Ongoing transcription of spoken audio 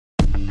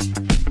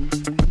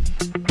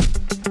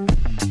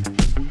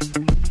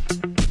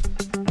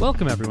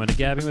Welcome, everyone, to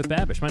Gabbing with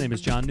Babish. My name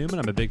is John Newman.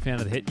 I'm a big fan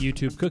of the hit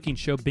YouTube cooking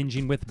show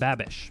Binging with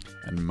Babish.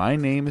 And my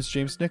name is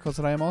James Nichols,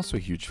 and I am also a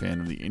huge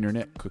fan of the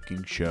internet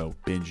cooking show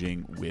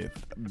Binging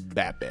with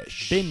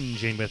Babish.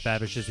 Binging with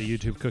Babish is a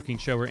YouTube cooking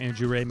show where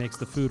Andrew Ray makes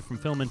the food from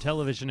film and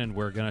television, and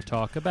we're going to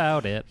talk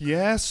about it.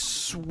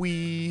 Yes,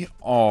 we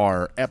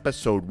are.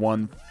 Episode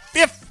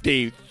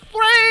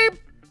 153.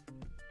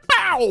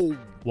 Bow!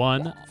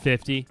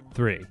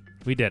 153.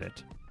 We did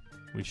it.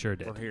 We sure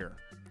did. We're here.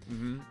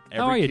 Mm-hmm.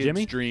 How are you, kid's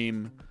Jimmy?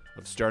 Dream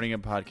of starting a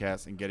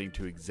podcast and getting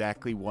to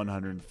exactly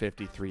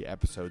 153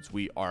 episodes.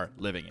 We are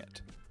living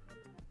it.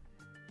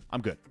 I'm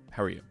good.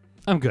 How are you?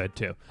 I'm good,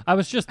 too. I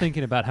was just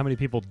thinking about how many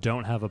people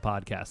don't have a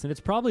podcast, and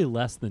it's probably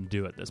less than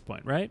do at this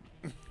point, right?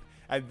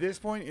 At this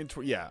point, correct.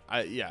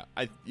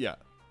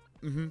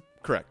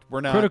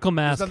 We're not. Critical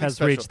mass there's nothing has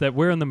special. reached that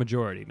we're in the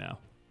majority now.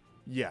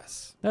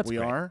 Yes, That's we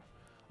great. are.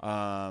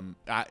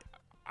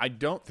 I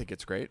don't think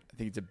it's great. I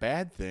think it's a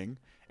bad thing,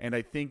 and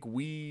I think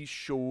we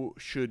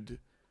should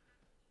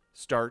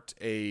start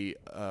a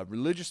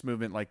religious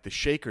movement like the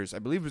Shakers. I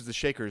believe it was the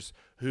Shakers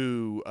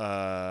who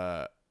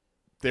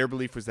their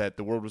belief was that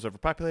the world was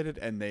overpopulated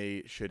and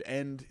they should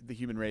end the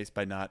human race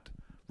by not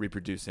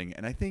reproducing.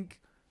 And I think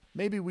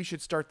maybe we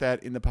should start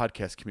that in the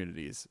podcast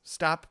communities.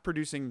 Stop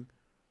producing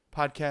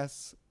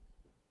podcasts,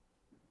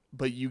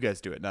 but you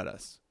guys do it, not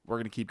us. We're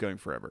going to keep going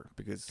forever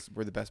because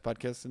we're the best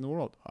podcast in the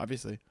world,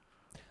 obviously.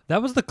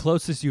 That was the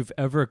closest you've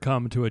ever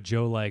come to a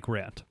Joe-like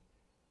rant.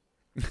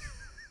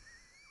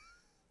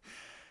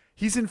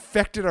 He's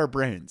infected our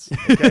brains.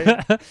 Okay?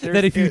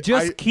 That if you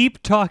just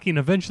keep talking,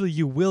 eventually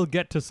you will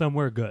get to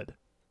somewhere good.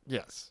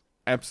 Yes,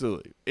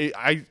 absolutely.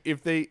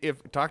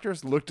 If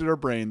doctors looked at our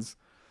brains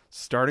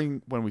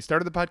starting when we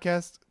started the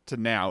podcast to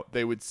now,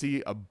 they would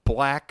see a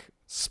black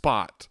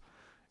spot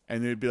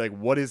and they'd be like,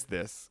 what is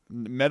this?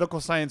 Medical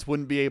science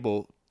wouldn't be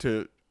able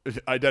to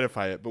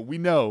identify it, but we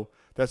know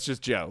that's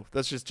just Joe.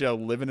 That's just Joe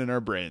living in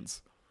our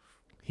brains.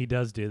 He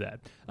does do that.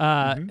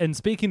 And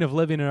speaking of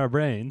living in our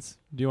brains,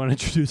 do you want to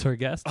introduce our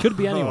guest? Could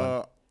be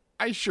anyone.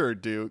 I sure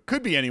do.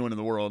 Could be anyone in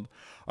the world.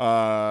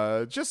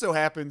 Just so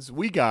happens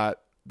we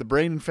got the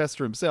brain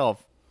infestor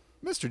himself,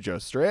 Mr. Joe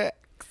Strick.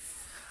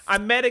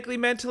 I'm medically,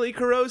 mentally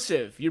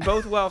corrosive. You're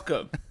both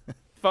welcome.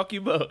 Fuck you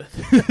both.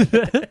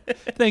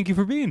 Thank you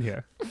for being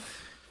here.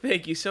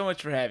 Thank you so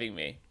much for having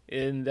me.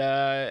 And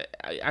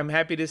I'm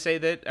happy to say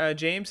that,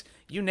 James,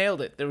 you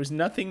nailed it. There was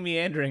nothing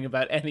meandering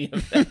about any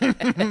of that.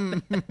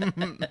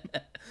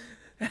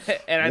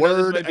 And I know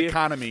Word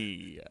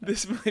economy.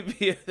 This might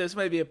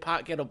be a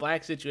pot kettle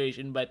black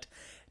situation, but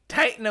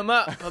tighten them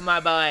up,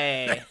 my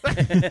boy.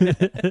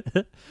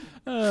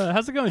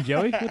 How's it going,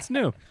 Joey? What's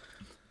new?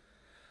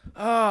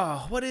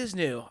 Oh, what is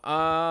new?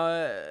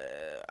 I'm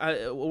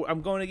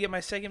going to get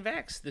my second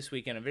vax this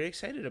weekend. I'm very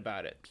excited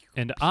about it.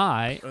 And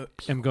I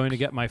am going to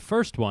get my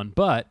first one,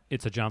 but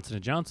it's a Johnson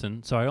 &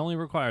 Johnson, so I only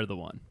require the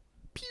one.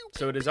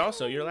 So it is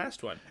also your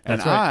last one. And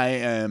That's right. I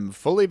am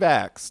fully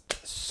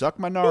vaxxed. Suck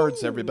my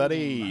nards,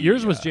 everybody.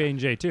 Yours was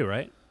J&J too,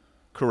 right?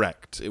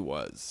 Correct. It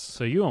was.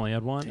 So you only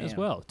had one as Damn.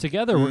 well.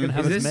 Together, we're going to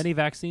have Is as this- many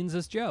vaccines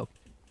as Joe.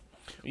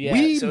 Yeah,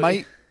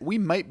 We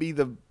might be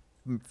the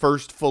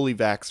first fully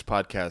vaxxed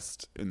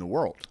podcast in the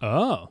world.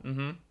 Oh.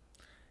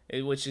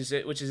 which is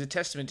a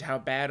testament to how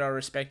bad our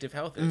respective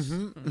health is.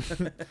 Who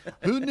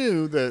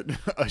knew that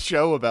a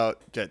show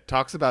that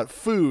talks about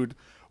food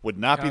would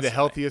not be the Constantly.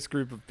 healthiest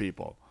group of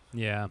people?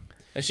 Yeah.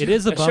 It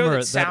is a show bummer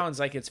that sounds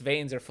like its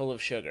veins are full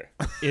of sugar.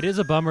 It is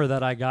a bummer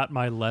that I got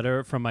my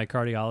letter from my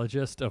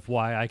cardiologist of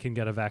why I can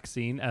get a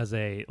vaccine as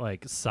a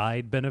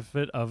side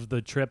benefit of the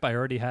trip I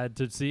already had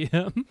to see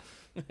him.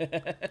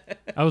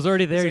 I was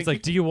already there. He's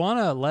like, "Do you want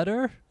a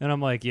letter?" And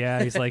I'm like,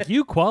 "Yeah." He's like,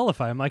 "You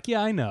qualify." I'm like,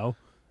 "Yeah, I know."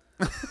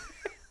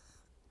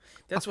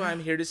 That's why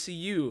I'm here to see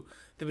you,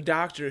 the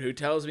doctor who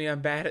tells me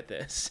I'm bad at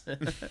this.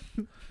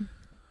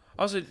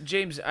 Also,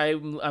 James,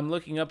 I'm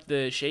looking up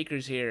the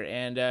Shakers here,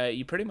 and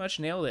you pretty much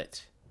nailed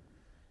it.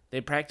 They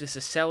practice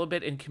a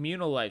celibate and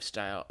communal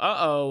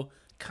lifestyle.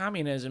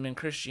 Communism and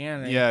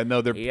Christianity. Yeah,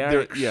 no, they're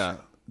Yikes.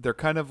 they're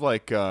kind of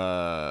like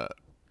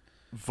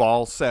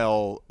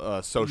Volcel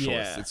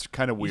socialists. Yeah. It's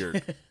kind of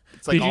weird.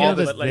 It's like Did you all know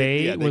this, that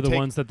they yeah, were the take-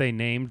 ones that they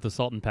named the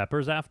salt and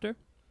peppers after?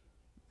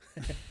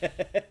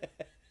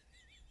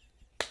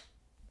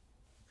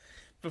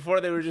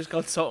 Before they were just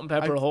called salt and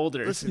pepper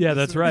holders. Listen, Yeah,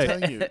 this that's is what I'm right.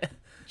 telling you.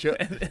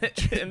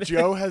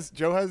 Joe has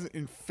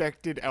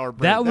infected our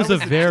brain. That was a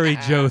the very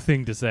jab. Joe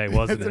thing to say,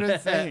 wasn't That's what it? I'm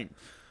saying.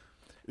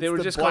 They It's were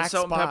the just called black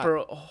salt and spot. pepper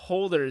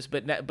holders,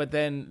 but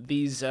then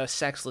these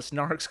sexless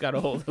narcs got a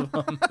hold of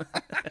them.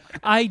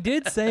 I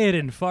did say it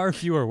in far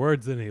fewer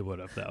words than he would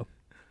have, though.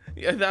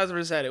 Yeah,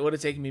 1,000%. It would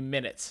have taken me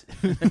minutes.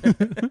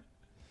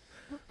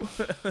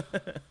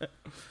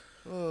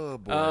 Oh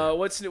boy.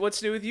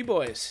 What's new with you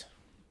boys?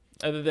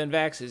 Other than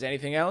vaxes,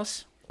 anything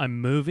else?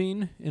 I'm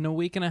moving in a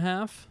week and a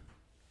half.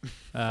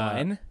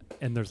 Fine.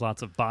 And there's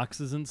lots of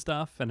boxes and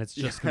stuff, and it's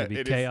just going to be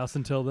it is. chaos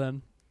until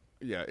then.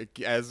 Yeah,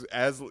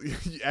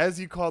 as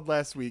you called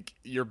last week,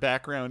 your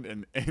background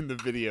and the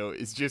video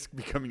is just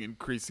becoming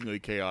increasingly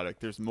chaotic.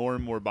 There's more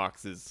and more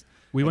boxes.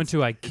 We went to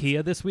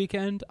IKEA this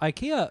weekend.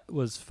 IKEA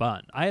was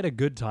fun. I had a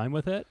good time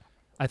with it.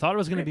 I thought it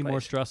was going to be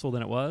more stressful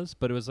than it was,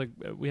 but it was like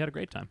we had a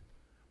great time.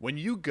 When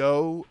you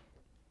go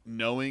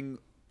knowing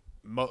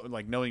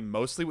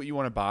mostly what you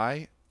want to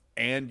buy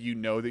and you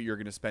know that you're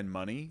going to spend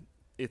money,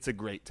 it's a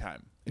great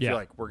time. If you're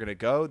like, we're going to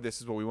go, this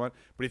is what we want.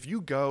 But if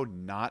you go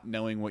not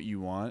knowing what you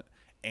want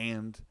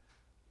and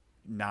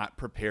not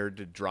prepared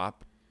to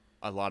drop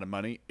a lot of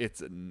money,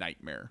 it's a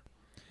nightmare.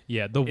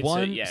 Yeah,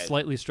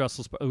 slightly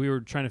stressful we were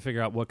trying to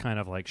figure out what kind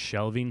of like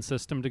shelving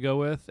system to go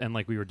with, and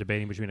like we were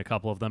debating between a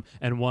couple of them,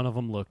 and one of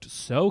them looked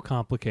so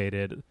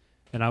complicated,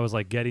 and I was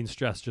like getting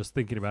stressed just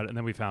thinking about it, and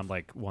then we found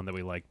like one that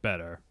we liked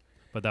better.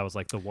 But that was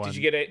like the one. Did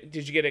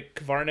you get a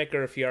Kvarnik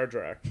or a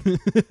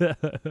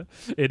Fjordrar?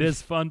 It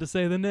is fun to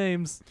say the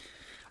names.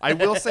 I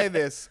will say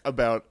this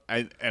about,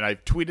 and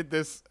I've tweeted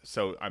this,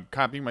 so I'm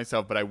copying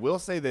myself, but I will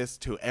say this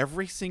to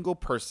every single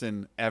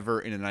person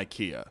ever in an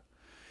IKEA.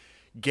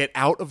 Get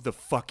out of the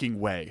fucking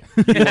way.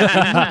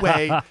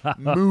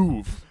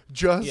 Move.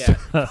 Just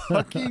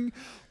fucking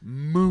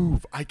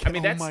move. Oh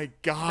my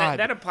God.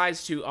 That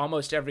applies to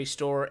almost every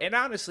store and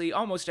honestly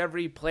almost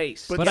every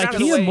place. But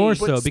IKEA more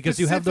so because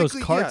you have those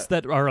carts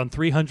that are on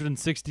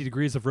 360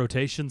 degrees of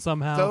rotation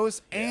somehow.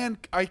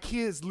 And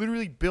IKEA is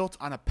literally built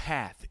on a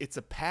path. It's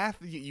a path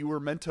that you were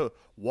meant to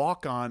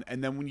walk on,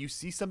 and then when you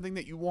see something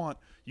that you want,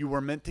 you were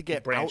meant to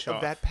get out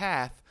of that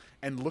path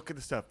and look at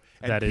the stuff.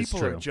 And that people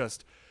is true. are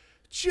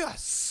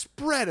just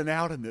spreading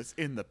out in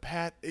the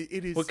path.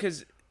 It is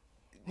because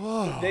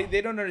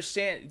they don't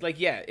understand.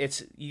 Like,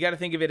 it's you got to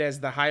think of it as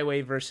the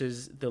highway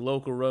versus the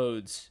local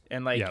roads,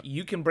 and like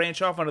you can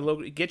branch off on a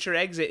local. Get your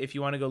exit if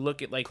you want to go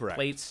look at like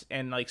plates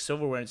and like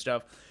silverware and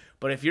stuff.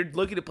 But if you're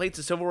looking at plates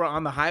and silverware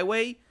on the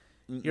highway,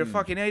 you're a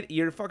fucking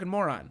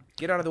moron.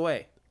 Get out of the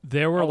way.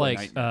 There were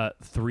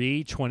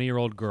three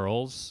 20-year-old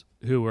girls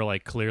who were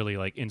like clearly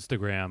like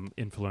Instagram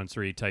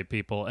influencer-y type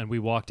people, and we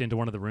walked into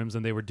one of the rooms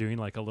and they were doing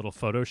like a little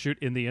photo shoot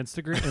in the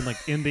Instagram and like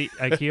in the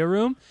IKEA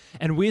room,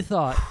 and we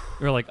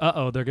were like,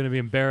 they're gonna be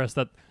embarrassed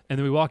that, and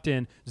then we walked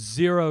in,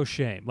 zero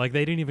shame, like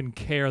they didn't even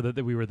care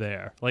that we were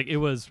there. Like it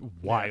was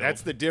wild.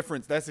 That's the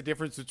difference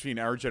between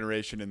our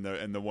generation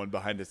and the one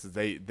behind us is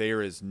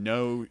there is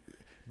no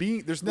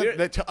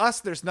to us,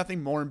 there's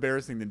nothing more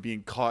embarrassing than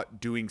being caught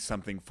doing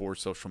something for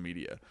social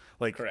media.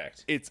 Like,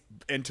 correct.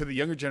 And to the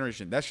younger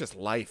generation, that's just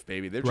life,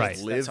 baby. They're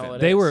just living.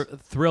 They were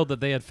thrilled that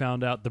they had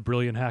found out the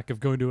brilliant hack of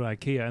going to an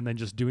IKEA and then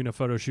just doing a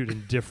photo shoot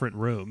in different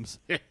rooms.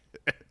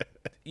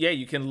 Yeah,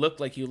 you can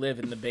look like you live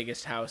in the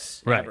biggest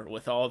house ever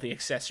with all the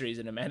accessories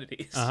and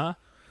amenities.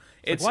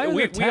 It's like, why are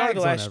there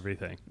tags on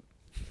everything?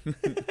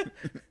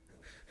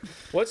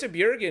 What's a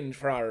Björgen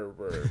for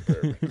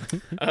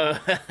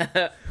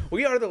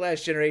we are the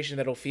last generation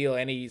that'll feel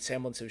any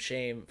semblance of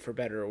shame, for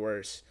better or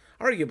worse.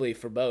 Arguably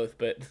for both,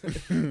 but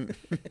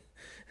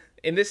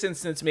in this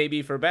instance,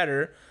 maybe for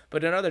better.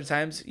 But in other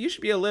times, you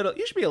should be a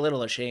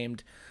little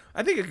ashamed.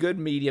 I think a good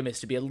medium is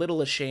to be a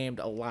little ashamed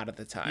a lot of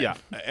the time. Yeah,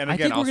 and again, I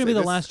think we're going to be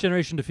the last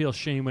generation to feel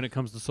shame when it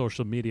comes to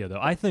social media,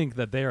 though. I think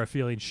that they are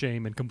feeling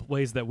shame in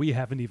ways that we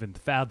haven't even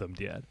fathomed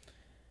yet.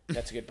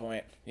 That's a good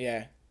point.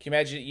 Yeah. Can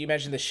you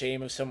imagine the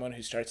shame of someone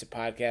who starts a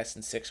podcast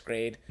in 6th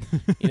grade,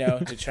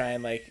 to try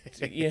and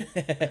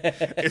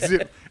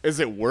Is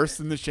it worse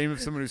than the shame of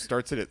someone who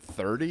starts it at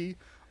 30?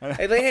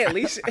 Hey, at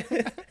least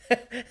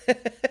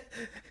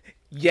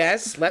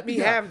yes, let me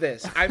have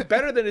this. I'm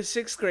better than a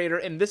 6th grader,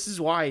 and this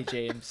is why,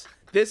 James.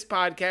 This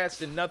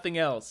podcast and nothing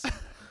else.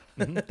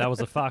 That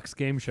was a Fox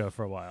game show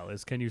for a while.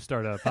 Can you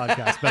start a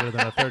podcast better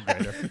than a 3rd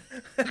grader?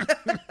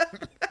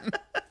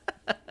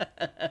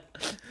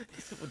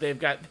 They've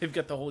got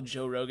the whole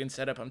Joe Rogan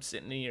setup. I'm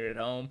sitting here at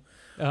home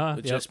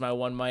with just my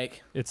one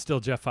mic. It's still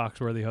Jeff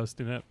Foxworthy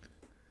hosting it.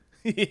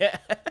 Yeah.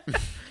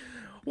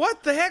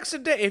 What the heck's a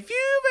day? If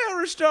you've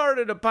ever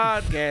started a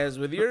podcast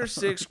with your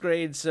 6th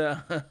grade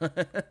son.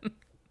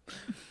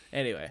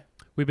 Anyway,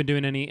 we've been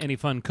doing any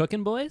fun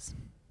cooking, boys?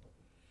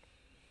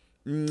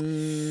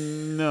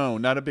 No,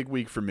 not a big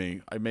week for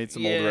me. I made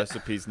some old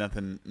recipes.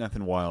 Nothing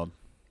wild.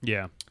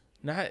 Yeah.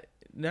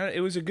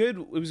 It was a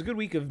good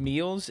week of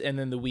meals, and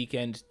then the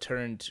weekend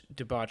turned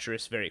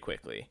debaucherous very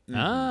quickly.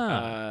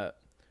 But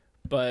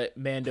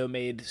Mando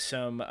made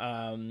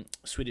some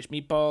Swedish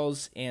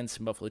meatballs and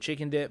some buffalo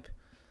chicken dip.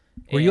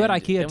 Were you at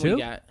IKEA too?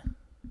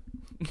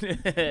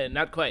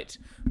 Not quite,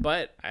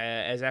 but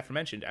as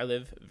aforementioned, I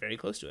live very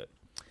close to it.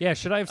 Yeah,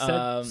 should I have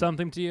said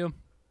something to you?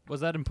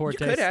 Was that in poor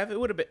taste? You could have. It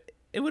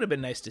would have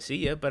been nice to see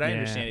you, but I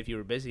understand if you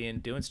were busy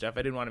and doing stuff.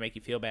 I didn't want to make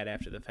you feel bad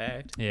after the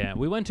fact. Yeah,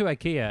 we went to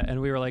IKEA and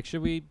we were like,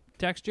 should we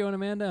text Joe and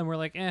Amanda? And we're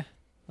like,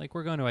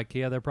 we're going to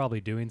IKEA. They're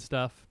probably doing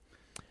stuff.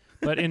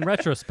 But in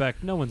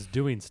retrospect, no one's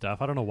doing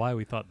stuff. I don't know why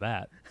we thought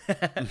that.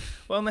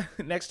 Well,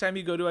 next time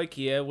you go to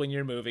IKEA when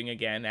you're moving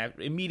again,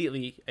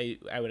 immediately,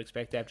 I would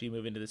expect after you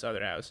move into this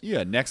other house.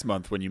 Yeah, next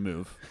month when you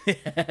move.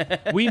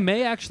 We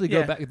may actually go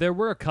Yeah. back. There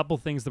were a couple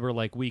things that were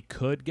like we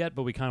could get,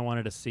 but we kind of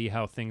wanted to see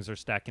how things are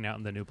stacking out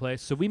in the new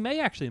place. So we may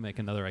actually make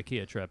another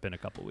IKEA trip in a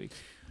couple weeks.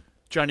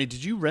 Johnny,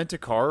 did you rent a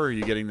car or are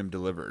you getting them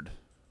delivered?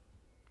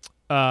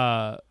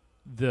 All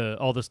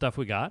the stuff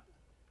we got.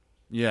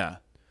 Yeah.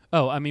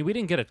 Oh, I mean, we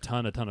didn't get a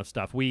ton of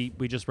stuff. We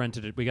just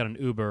rented it. We got an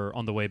Uber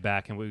on the way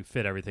back, and we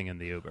fit everything in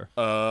the Uber.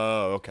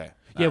 Oh, okay.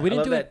 Yeah, we I didn't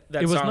love do that- it.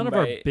 that It was song none of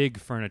our by- big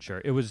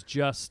furniture. It was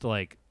just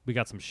like we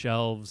got some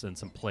shelves and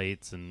some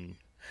plates and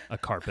a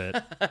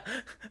carpet.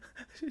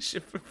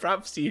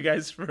 Props to you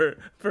guys for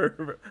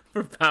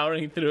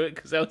powering through it,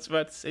 because I was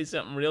about to say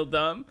something real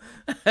dumb.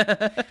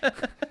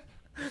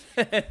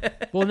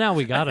 Well, now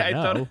we gotta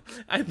know.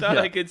 I thought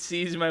Yeah. I could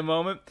seize my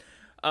moment.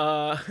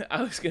 I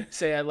was gonna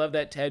say I love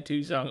that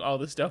Tattoo song, All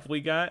the Stuff We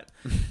Got.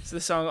 It's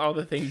the song All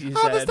the Things You Said.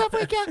 All the stuff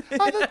we got,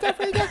 all the stuff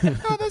we got,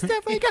 all the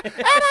stuff we got, and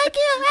I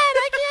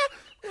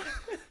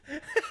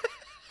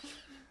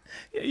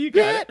Yeah, you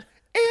got it.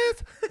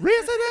 is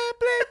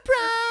reasonably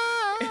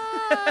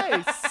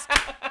priced.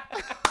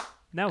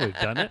 Now we've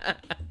done it.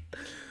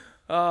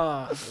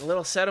 Oh, a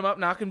little set 'em up,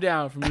 knock 'em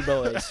down from you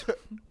boys.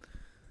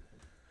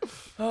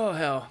 Oh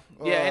hell.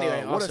 Yeah.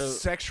 Anyway, what also a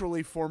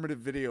sexually formative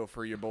video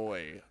for your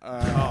boy.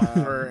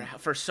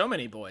 for so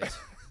many boys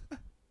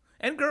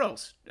and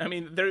girls. I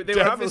mean, they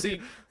were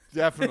obviously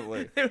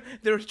Definitely.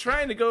 they were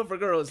trying to go for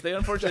girls. They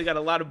unfortunately got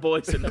a lot of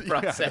boys in the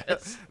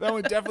process. That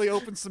one definitely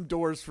opened some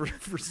doors for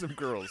some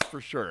girls,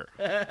 for sure.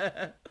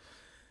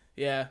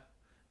 Yeah.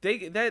 They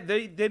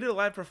did a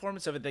live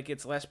performance of it that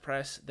gets less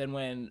press than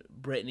when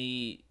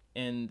Britney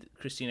and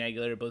Christina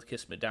Aguilera both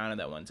kissed Madonna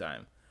that one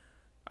time.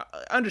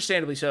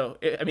 Understandably so.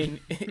 I mean,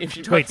 if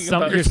you're Wait, talking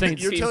about you're saying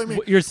You're telling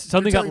me-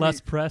 something got telling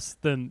less me- press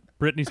than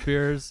Britney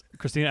Spears,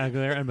 Christina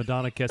Aguilera, and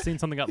Madonna kissing?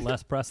 Something got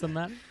less press than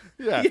that?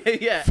 Yeah.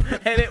 yeah,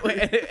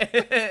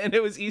 and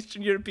it was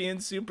Eastern European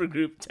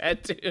supergroup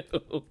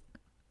Tattoo.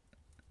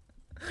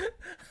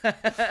 Oh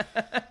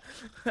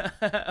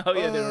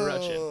yeah, they were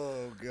Russian.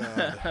 Oh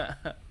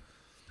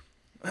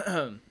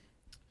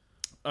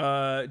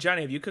god.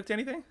 Johnny, have you cooked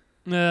anything?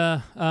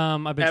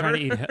 I've been trying to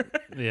eat.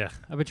 Ever?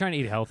 I've been trying to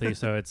eat healthy,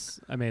 so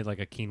I made like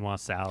a quinoa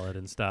salad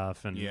and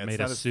stuff, and Yeah, it's made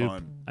not a as soup.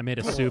 fun. I made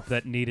a soup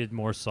that needed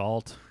more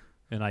salt,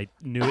 and I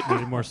knew it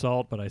needed more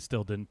salt, but I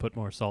still didn't put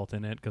more salt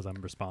in it because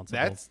I'm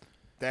responsible.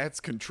 That's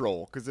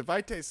control. Because if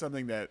I taste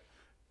something that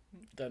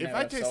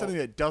something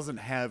that doesn't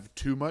have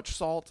too much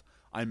salt,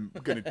 I'm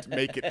gonna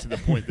make it to the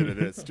point that it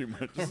is too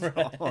much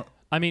salt.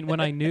 I mean, when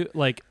I knew,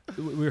 like,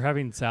 we were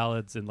having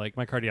salads, and like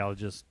my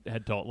cardiologist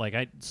had told, like,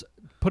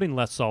 putting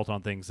less salt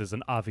on things is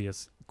an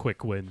obvious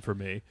quick win for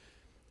me.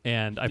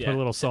 And I put Yeah. a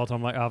little salt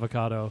on my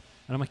avocado,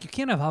 and I'm like, you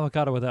can't have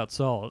avocado without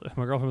salt. And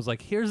my girlfriend was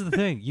like, here's the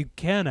thing, you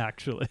can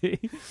actually.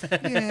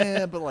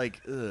 Yeah, but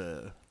like,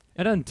 ugh.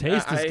 It doesn't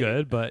taste as I-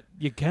 good, but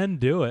you can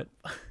do it.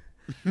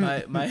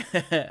 my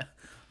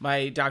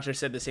my doctor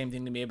said the same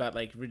thing to me about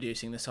like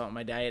reducing the salt in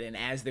my diet, and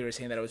as they were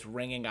saying that, I was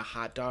wringing a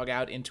hot dog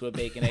out into a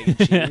bacon, egg,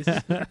 and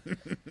cheese.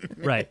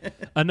 Right.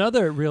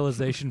 Another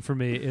realization for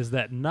me is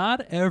that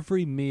not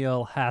every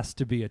meal has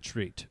to be a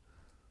treat.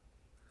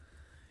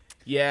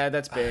 Yeah,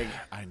 that's big.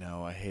 I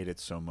know. I hate it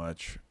so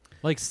much.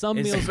 Like some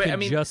It's- meals but, can I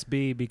mean- just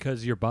be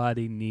because your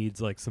body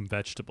needs like some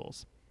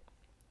vegetables.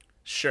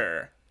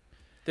 Sure.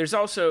 There's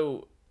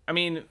also, I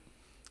mean,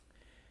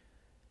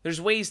 there's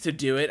ways to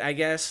do it, I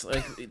guess.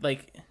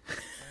 Like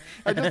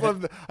I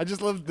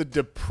just love the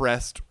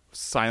depressed,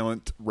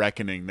 silent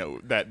reckoning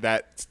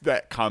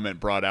that comment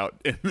brought out.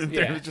 And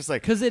Yeah. it's just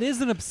like, Because it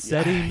is an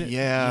upsetting.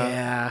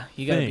 yeah,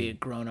 you gotta thing. be a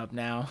grown up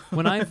now.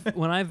 when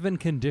I've been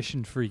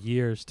conditioned for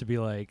years to be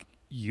like,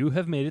 you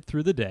have made it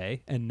through the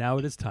day, and now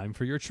it is time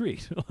for your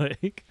treat.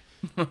 Like,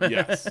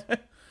 yes.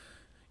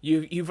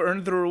 You've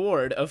earned the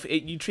reward of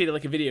it. You treat it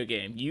like a video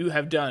game. You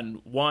have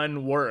done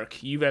one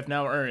work. You have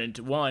now earned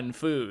one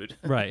food.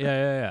 right?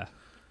 Yeah.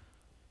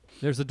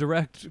 There's a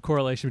direct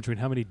correlation between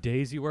how many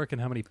days you work and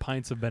how many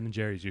pints of Ben and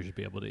Jerry's you should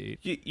be able to eat.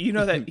 You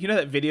know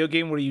that video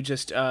game where you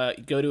just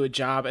go to a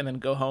job and then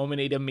go home and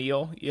eat a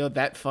meal. You know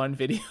that fun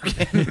video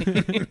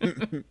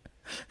game.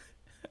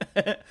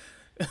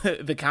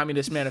 The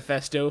Communist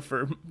Manifesto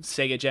for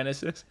Sega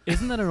Genesis.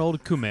 Isn't that an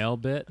old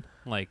Kumail bit?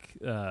 Like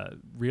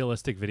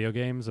realistic video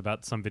games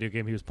about some video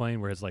game he was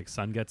playing where his like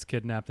son gets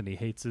kidnapped and he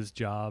hates his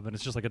job and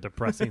it's just like a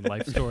depressing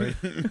life story.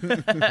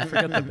 I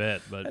forget the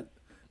bit, but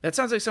That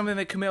sounds like something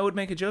that Kumail would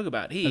make a joke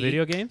about. He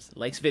video games?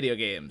 likes video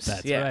games.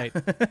 That's yeah. right.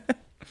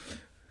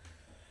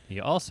 He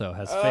also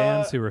has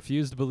fans who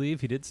refuse to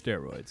believe he did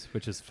steroids,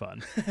 which is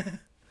fun.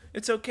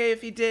 It's okay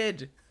if he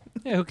did.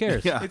 Yeah, who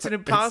cares? Yeah. It's an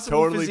impossible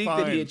totally physique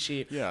that he fine.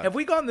 achieved. Yeah. Have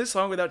we gone this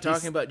long without talking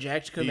He's- about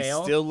Jack He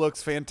Kumail? still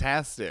looks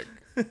fantastic.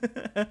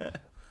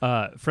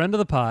 Friend of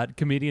the pod,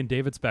 comedian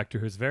David Spector,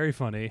 who's very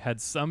funny,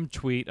 had some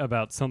tweet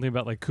about something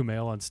about like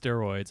Kumail on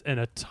steroids, and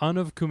a ton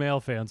of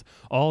Kumail fans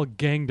all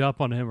ganged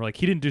up on him. Were like,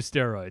 he didn't do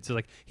steroids. He's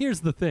like,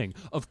 here's the thing: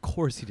 of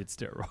course he did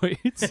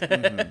steroids.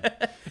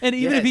 And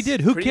even if he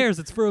did, who cares?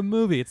 It's for a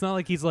movie. It's not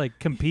like he's like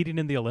competing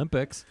in the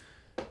Olympics.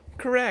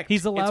 Correct.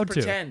 He's allowed it's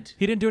to. pretend.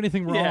 He didn't do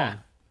anything wrong, Yeah.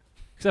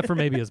 except for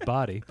maybe his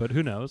body. But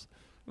who knows?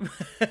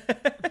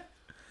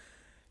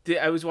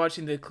 I was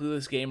watching the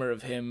Clueless Gamer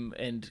of him,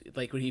 and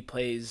like when he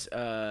plays,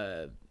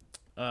 hell,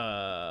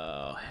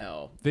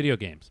 Video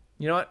games.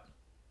 you know what?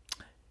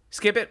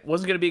 Skip it.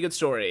 Wasn't gonna be a good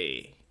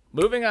story.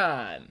 Moving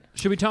on.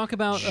 Should we talk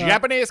about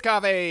Japanese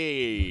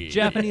coffee.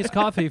 Japanese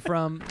coffee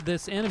from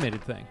this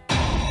animated thing?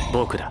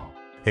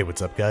 Hey,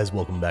 what's up, guys?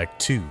 Welcome back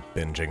to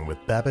Binging with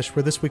Babish,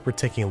 where this week we're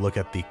taking a look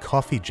at the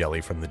coffee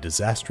jelly from the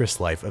disastrous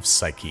life of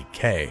Psyche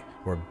K,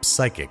 or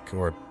Psychic,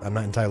 or I'm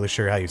not entirely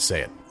sure how you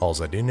say it.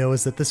 Alls I do know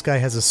is that this guy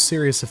has a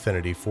serious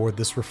affinity for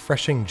this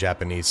refreshing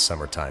Japanese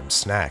summertime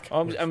snack.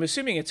 I'm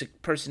assuming it's a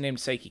person named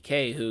Psyche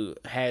K who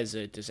has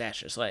a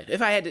disastrous life.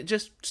 If I had to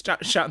just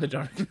shot in the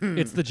dark.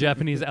 It's the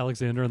Japanese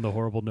Alexander and the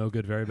horrible, no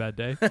good, very bad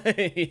day.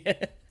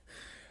 Yeah.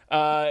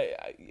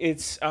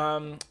 It's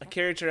a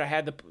character I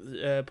had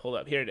to pulled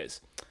up. Here it is.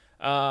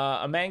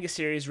 A manga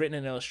series written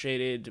and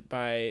illustrated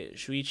by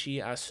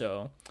Shuichi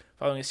Aso,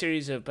 following a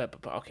series of...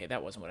 Okay,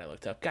 that wasn't what I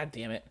looked up. God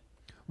damn it.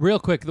 Real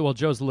quick, while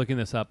Joe's looking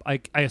this up,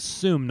 I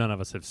assume none of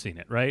us have seen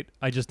it, right?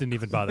 I just didn't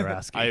even bother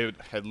asking. I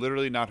had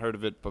literally not heard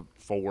of it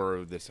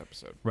before this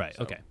episode. Right,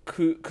 okay.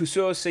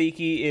 Kusuo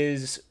Saiki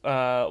is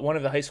one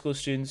of the high school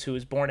students who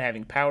was born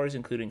having powers,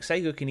 including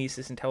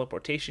psychokinesis and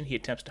teleportation. He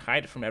attempts to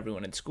hide it from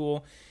everyone in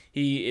school.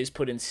 He is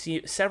put in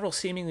several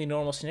seemingly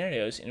normal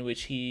scenarios in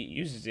which he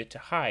uses it to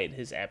hide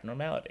his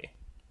abnormality.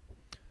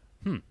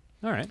 All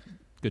right.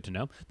 Good to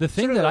know. The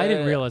thing that I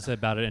didn't realize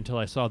about it until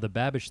I saw the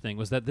Babish thing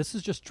was that this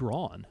is just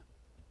drawn.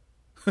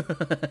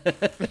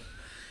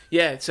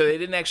 Yeah, so they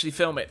didn't actually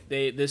film it.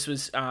 This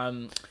was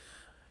kind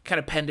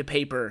of pen to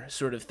paper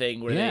sort of thing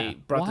where they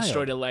brought the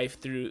story to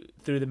life through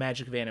the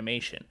magic of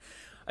animation.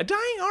 A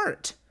dying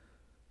art.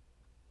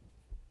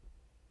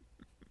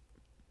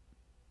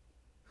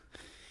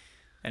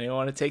 Anyone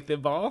want to take the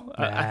ball?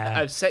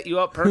 I've set you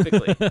up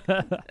perfectly.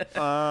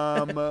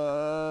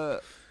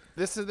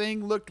 This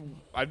thing looked...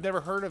 I've never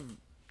heard of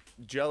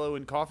Jello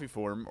in coffee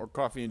form or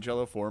coffee in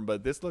Jello form,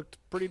 but this looked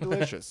pretty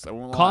delicious. I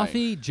won't lie.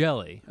 Coffee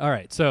jelly. All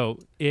right, so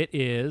it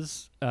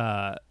is...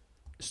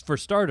 for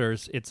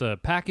starters, it's a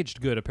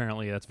packaged good,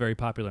 apparently, that's very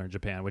popular in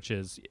Japan, which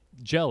is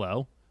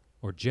Jello,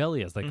 or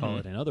jelly as they call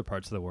it in other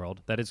parts of the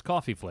world, that is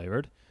coffee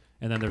flavored.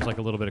 And then there's like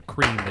a little bit of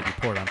cream that you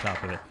pour on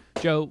top of it.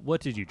 Joe,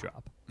 what did you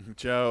drop?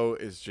 Joe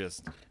is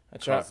just... I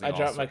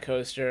dropped my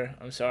coaster.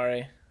 I'm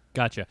sorry.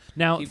 Gotcha.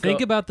 Now,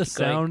 think about the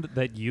sound going.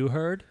 that you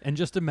heard, and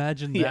just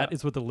imagine that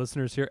is what the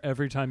listeners hear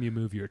every time you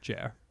move your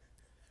chair.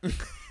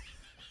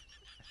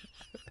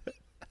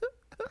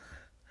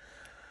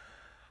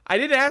 I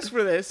didn't ask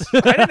for this.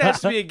 I didn't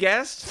ask to be a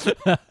guest,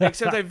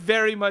 except I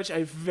very much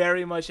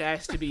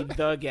asked to be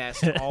the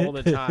guest all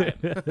the time.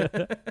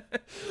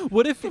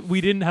 What if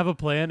we didn't have a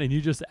plan and you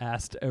just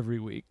asked every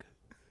week?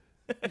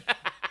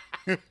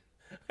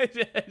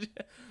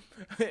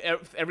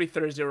 Every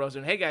Thursday rolls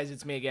in. Hey guys,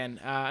 it's me again.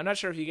 I'm not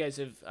sure if you guys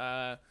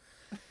have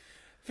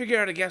figured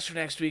out a guest for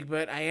next week,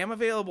 but I am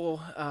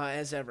available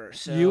as ever.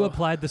 So You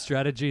applied the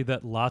strategy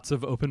that lots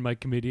of open mic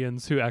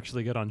comedians who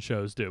actually get on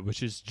shows do,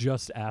 which is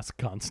just ask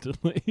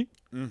constantly.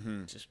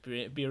 just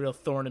be a real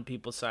thorn in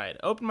people's side.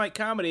 Open mic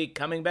comedy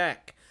coming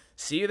back.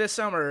 See you this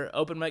summer.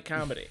 Open mic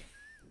comedy.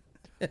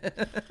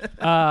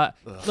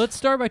 Let's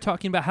start by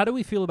talking about how do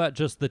we feel about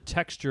just the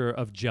texture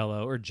of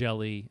Jello or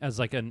jelly as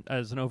like an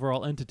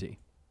overall entity.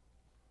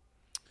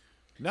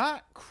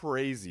 Not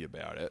crazy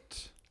about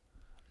it.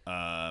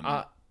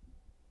 Yeah.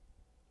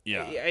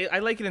 I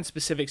like it in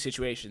specific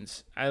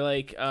situations. I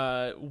like,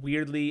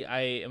 weirdly,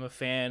 I am a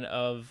fan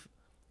of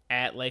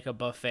at like a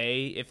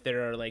buffet if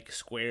there are like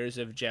squares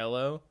of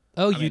Jello.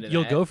 Oh,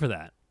 you'll go for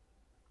that.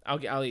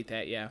 I'll eat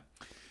that, yeah.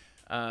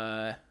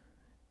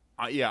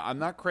 Yeah, I'm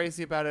not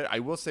crazy about it. I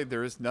will say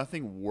there is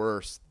nothing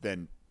worse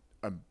than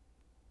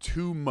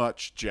too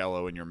much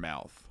Jello in your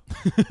mouth.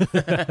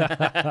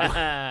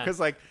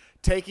 Because like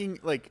taking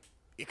like,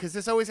 because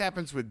this always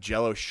happens with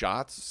Jello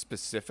shots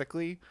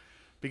specifically,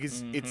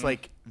 because it's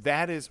like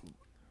that is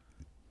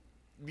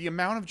the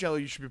amount of Jello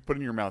you should be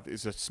putting in your mouth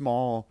is a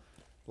small,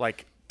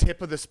 like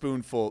tip of the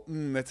spoonful.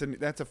 That's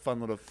a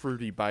fun little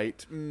fruity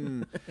bite.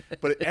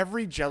 But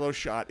every Jello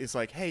shot is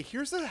like, hey,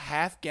 here's a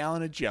half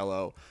gallon of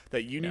Jello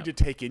that you need to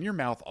take in your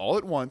mouth all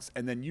at once,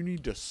 and then you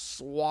need to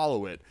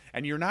swallow it,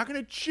 and you're not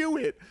going to chew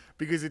it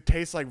because it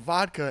tastes like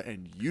vodka,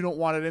 and you don't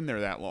want it in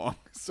there that long.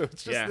 So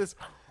it's just this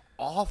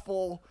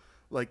awful,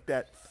 like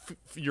that.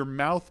 Your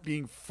mouth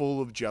being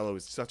full of Jello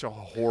is such a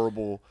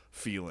horrible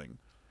feeling.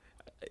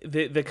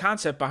 The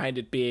concept behind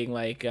it being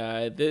like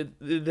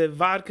the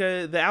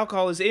vodka, the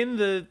alcohol is in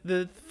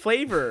the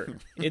flavor.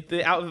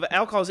 The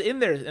alcohol is in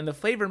there, and the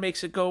flavor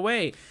makes it go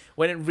away.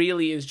 When it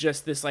really is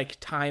just this like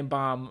time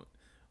bomb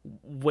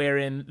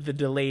wherein the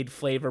delayed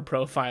flavor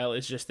profile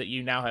is just that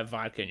you now have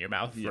vodka in your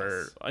mouth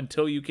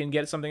until you can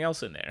get something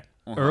else in there.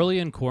 Early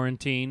in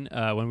quarantine,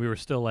 when we were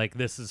still like,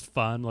 this is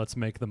fun, let's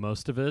make the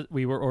most of it,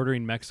 we were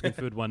ordering Mexican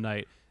food one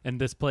night,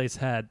 and this place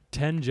had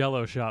 10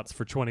 Jell-O shots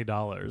for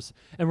 $20.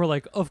 And we're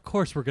like, of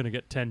course we're going to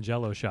get 10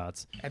 Jell-O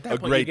shots. At that A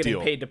point, great you're getting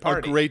deal. paid to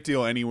party. A great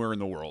deal anywhere in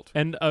the world.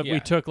 And Yeah. we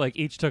took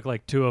each took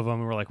 2 of them,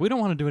 and we're like, we don't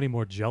want to do any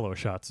more Jell-O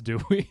shots, do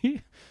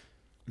we?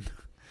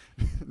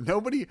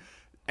 Nobody.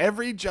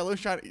 Every Jell-O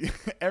shot,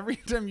 every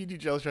time you do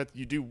Jell-O shots,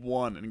 you do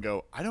one and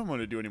go, I don't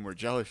want to do any more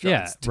Jell-O shots.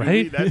 Yeah, do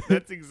right? we?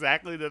 That's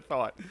exactly the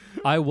thought.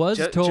 I was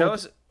told.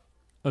 Jealous-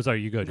 Oh,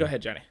 sorry, you go. Go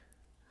ahead, Johnny.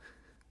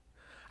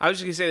 I was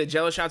just going to say that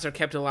Jell-O shots are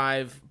kept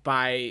alive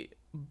by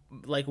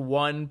like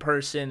one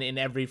person in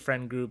every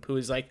friend group who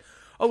is like,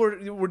 oh,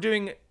 we're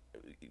doing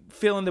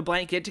fill in the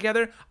blank get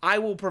together. I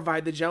will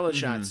provide the Jell-O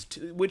shots,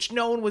 which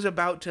no one was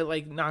about to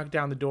like knock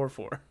down the door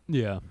for.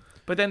 Yeah.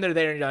 But then they're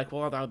there, and you're like,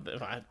 well,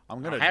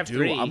 I'm gonna have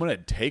 3. I'm gonna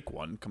take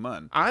one. Come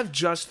on. I have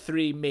just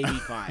 3, maybe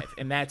 5,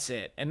 and that's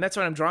it. And that's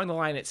when I'm drawing the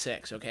line at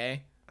 6.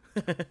 Okay.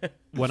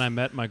 When I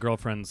met my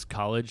girlfriend's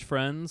college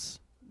friends,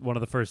 one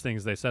of the first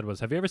things they said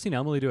was, have you ever seen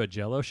Emily do a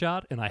Jell-O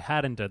shot? And I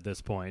hadn't at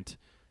this point.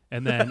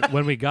 And then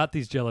when we got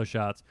these Jell-O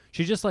shots,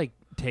 she just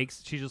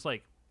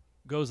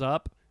goes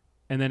up,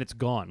 and then it's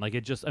gone. Like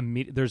it just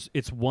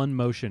it's one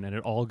motion, and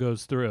it all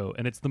goes through,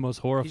 and it's the most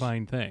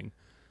horrifying thing.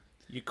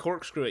 You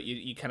corkscrew it.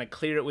 You kind of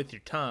clear it with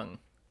your tongue.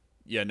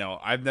 Yeah, no,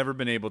 I've never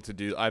been able to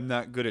do. I'm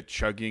not good at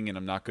chugging, and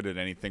I'm not good at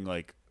anything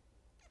like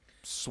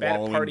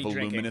swallowing party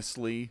drinking.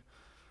 voluminously.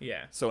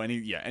 Yeah. So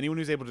anyone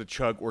who's able to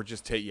chug or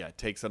just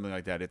take something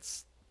like that,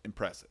 it's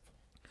impressive.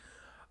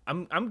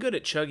 I'm good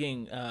at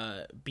chugging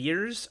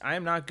beers. I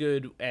am not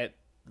good at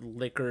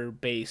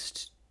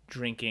liquor-based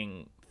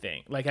drinking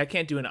thing. Like I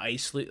can't do an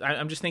ice.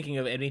 I'm just thinking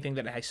of anything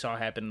that I saw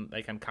happen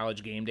like on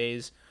college game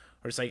days,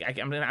 where it's like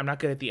I'm not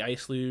good at the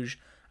ice luge.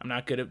 I'm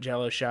not good at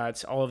Jell-O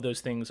shots. All of those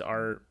things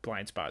are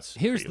blind spots.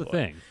 Here's for the you,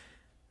 thing.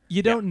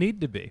 You don't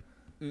need to be.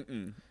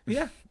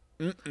 Yeah.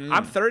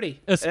 I'm 30.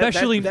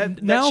 Especially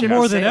That now ship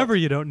more has than sailed. ever,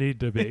 you don't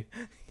need to be.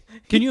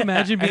 Can you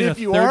imagine being And a if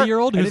you are-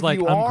 30-year-old and who's if like,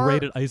 you I'm are-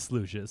 great at ice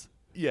luges?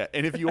 Yeah,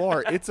 and if you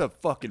are, it's a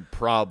fucking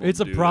problem. It's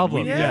a dude.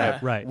 problem. We Yeah. need to Yeah,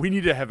 have- right. We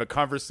need to have a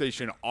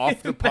conversation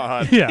off the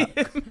pod Yeah.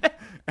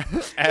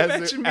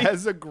 Imagine me-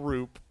 as a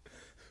group.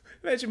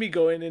 Imagine me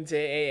going into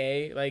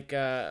AA, like,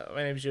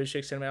 my name's Joe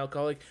Shix and I'm an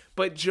alcoholic,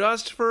 but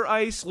just for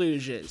ice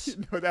luges.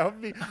 No, that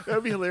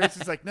would be hilarious.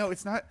 It's like, no,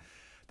 it's not.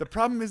 The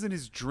problem isn't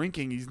his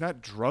drinking. He's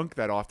not drunk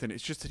that often.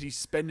 It's just that he's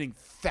spending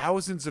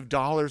thousands of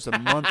dollars a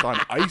month on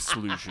ice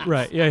luges.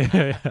 Right.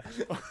 Yeah.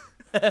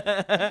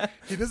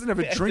 He doesn't have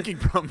a drinking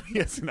problem. He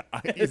has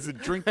a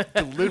drink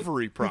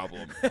delivery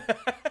problem.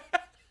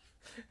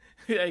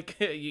 Like,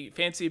 you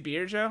fancy a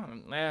beer, Joe?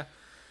 Nah.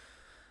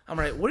 I'm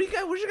right. Where's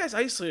your guys'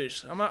 ice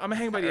luge? I'm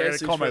hanging by I the gotta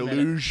ice luge call for my a minute.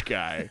 luge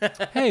guy.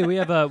 Hey, we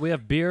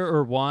have beer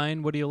or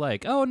wine. What do you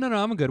like? Oh, no,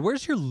 I'm good.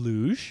 Where's your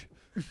luge?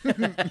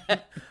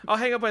 I'll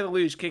hang up by the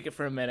luge, kick it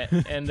for a minute,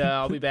 and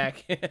I'll be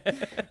back.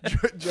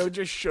 Joe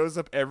just shows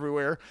up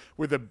everywhere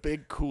with a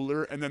big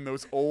cooler and then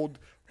those old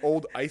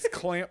ice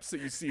clamps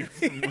that you see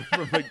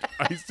from like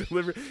ice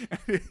delivery.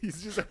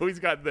 He's just always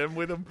got them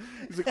with him.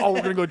 He's like, "Oh,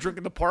 we're gonna go drink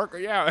in the park." Or,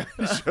 yeah,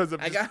 he shows up.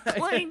 Just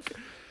clink.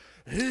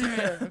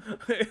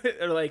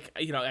 Or like,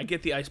 I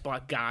get the ice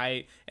block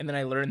guy, and then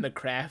I learn the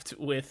craft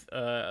with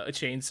a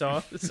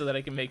chainsaw so that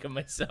I can make them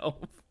myself.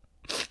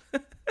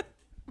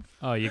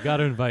 Oh, you got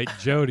to invite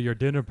Joe to your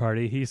dinner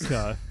party. He's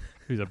a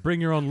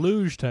bring your own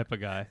luge type of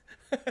guy.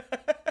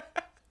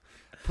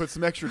 Put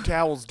some extra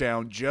towels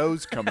down.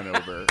 Joe's coming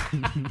over.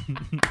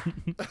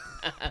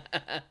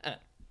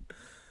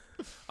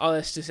 All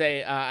this to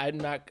say, I'm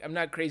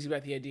not crazy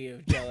about the idea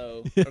of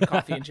Jell-O or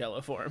coffee in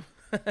Jell-O form.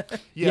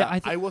 Yeah,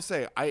 I I will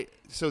say I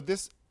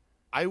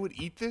would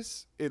eat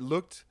this.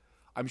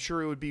 I'm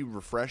sure it would be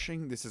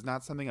refreshing. This is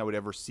not something I would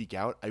ever seek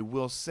out. I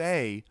will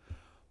say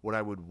what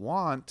I would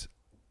want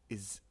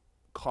is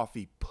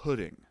coffee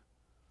pudding.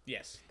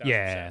 Yes.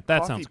 Yeah, that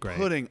Coffee sounds great.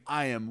 Pudding,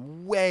 I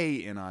am way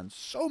in on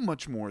so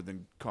much more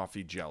than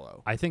coffee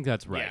Jell-O. I think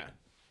that's right. Yeah.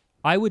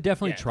 I would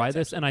definitely Yeah, try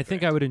that's this, and I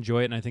think correct. I would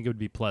enjoy it, and I think it would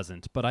be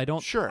pleasant. But I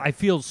don't. Sure. I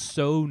feel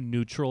so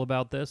neutral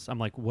about this. I'm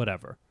like,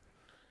 whatever.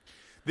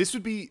 This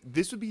would be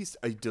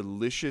a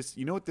delicious.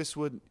 You know what this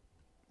would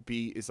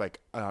be is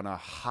like on a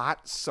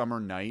hot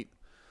summer night,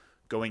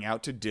 going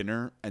out to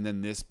dinner, and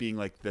then this being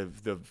like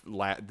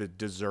the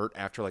dessert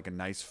after like a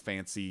nice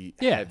fancy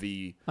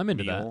heavy. I'm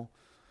into that. meal.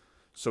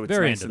 So it's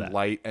Very nice into and that.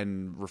 light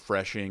and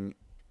refreshing.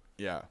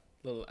 Yeah.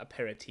 Little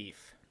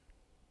aperitif.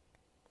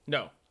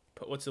 No.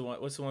 What's the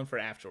one for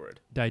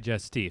afterward?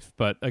 Digestif.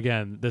 But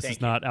again, this Thank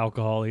is you. not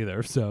alcohol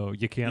either, so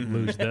you can't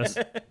lose this.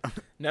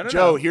 No.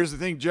 Joe, here's the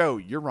thing, Joe,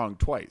 you're wrong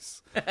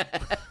twice.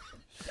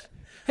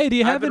 Hey, do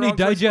you I've have been any wrong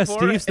twice before.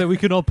 digestifs that we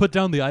can all put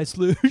down the ice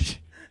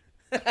luge?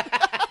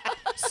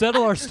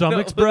 settle our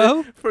stomachs,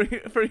 No, bro?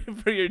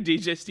 For your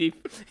digestive,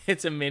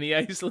 it's a mini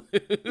ice luge.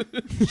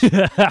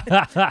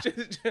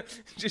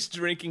 just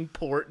drinking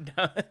port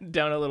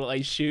down a little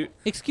ice chute.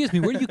 Excuse me,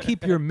 where do you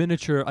keep your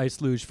miniature ice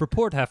luge for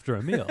port after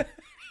a meal?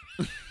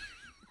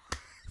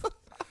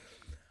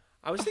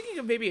 I was thinking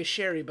of maybe a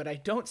sherry, but I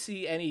don't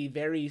see any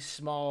very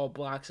small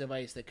blocks of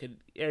ice that could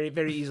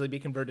very easily be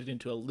converted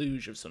into a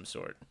luge of some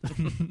sort.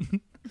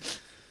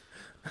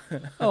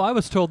 Oh, I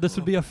was told this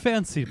would be a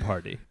fancy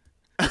party.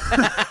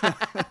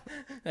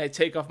 I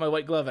take off my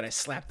white glove and I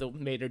slap the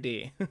maitre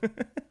d'.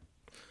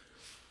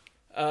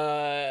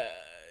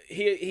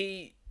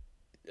 He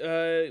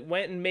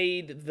went and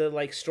made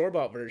the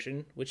store-bought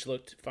version, which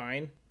looked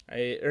fine.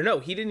 He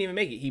didn't even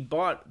make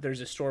it. There's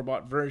a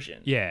store-bought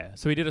version. Yeah,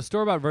 so he did a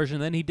store-bought version,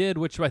 then he did,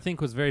 which I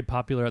think was very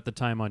popular at the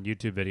time on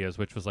YouTube videos,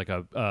 which was like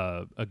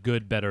a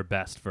good, better,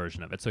 best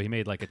version of it. So he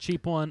made like a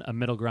cheap one, a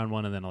middle ground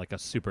one, and then like a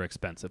super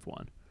expensive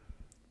one.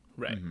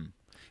 Right. Mm-hmm.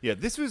 Yeah,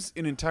 this was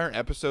an entire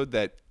episode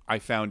that I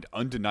found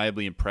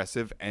undeniably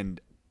impressive and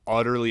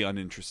utterly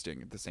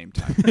uninteresting at the same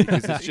time.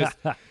 Because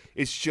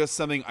it's just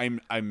something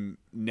I'm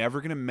never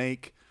gonna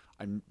make.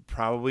 I'm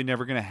probably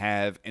never going to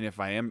have, and if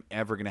I am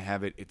ever going to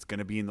have it, it's going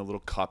to be in the little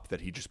cup that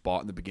he just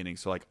bought in the beginning.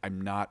 So,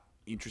 I'm not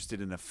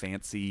interested in a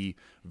fancy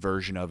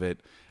version of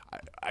it.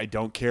 I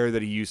don't care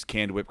that he used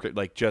canned whipped cream.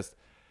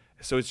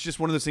 So it's just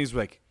one of those things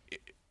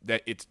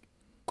that it's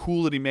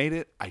cool that he made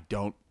it. I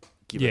don't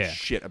give a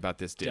shit about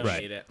this dish. Don't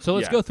hate it. So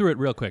let's go through it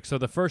real quick. So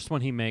the first one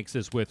he makes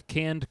is with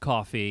canned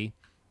coffee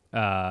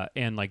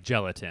and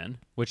gelatin,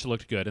 which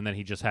looked good, and then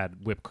he just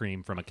had whipped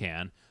cream from a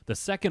can. The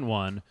second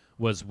one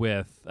was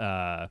with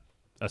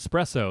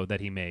espresso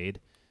that he made,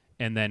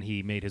 and then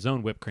he made his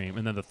own whipped cream.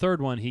 And then the third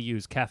one he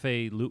used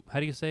Cafe How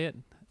do you say it?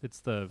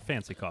 It's the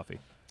fancy coffee.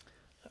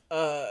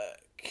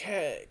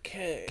 Cafe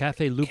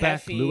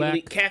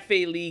Luwak?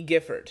 Cafe Lee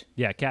Gifford.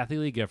 Yeah, Kathy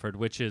Lee Gifford,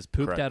 which is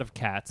pooped Correct. out of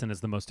cats and is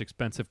the most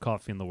expensive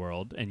coffee in the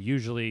world, and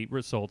usually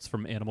results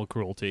from animal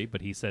cruelty.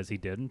 But he says he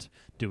didn't.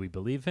 Do we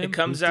believe him? It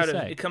comes out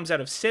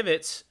of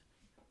civets.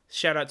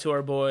 Shout out to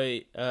our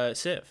boy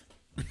Civ.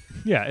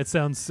 Yeah, it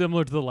sounds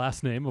similar to the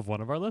last name of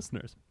one of our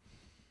listeners.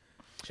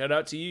 Shout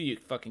out to you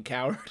fucking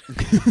coward.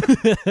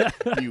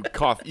 You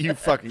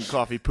fucking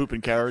coffee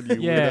pooping coward. You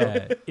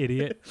weirdo.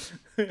 Idiot.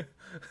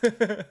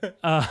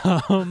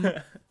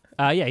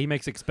 He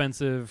makes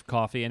expensive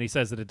coffee, and he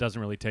says that it doesn't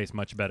really taste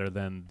much better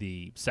than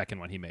the second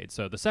one he made.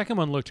 So the second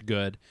one looked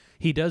good.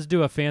 He does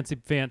do a fancy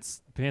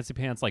pants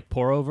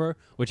pour over,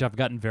 which I've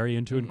gotten very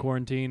into in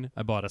quarantine.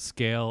 I bought a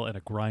scale and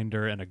a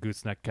grinder and a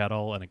gooseneck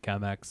kettle and a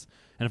Chemex,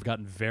 and I've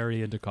gotten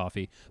very into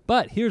coffee.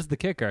 But here's the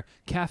kicker: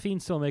 caffeine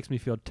still makes me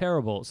feel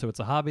terrible, so it's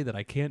a hobby that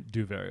I can't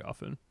do very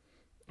often.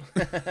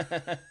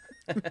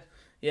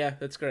 Yeah,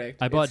 that's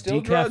correct. I bought It's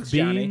still decaf drugs,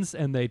 Johnny. beans,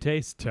 and they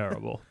taste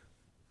terrible.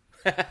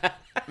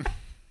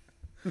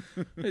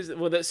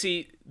 Well,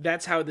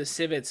 that's how the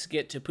civets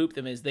get to poop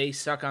them. Is they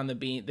suck on the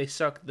bean. They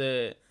suck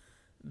the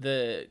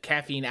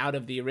caffeine out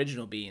of the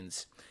original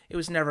beans. It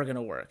was never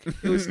gonna work.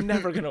 It was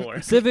never gonna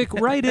work. Civic,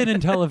 write in and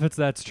tell if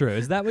that's true.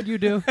 Is that what you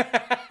do?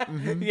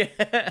 Mm-hmm.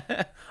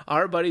 Yeah,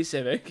 our buddy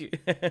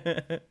Civic.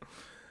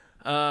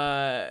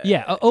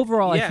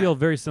 Overall, yeah. I feel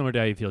very similar to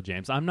how you feel,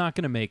 James. I'm not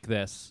going to make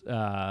this,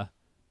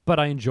 but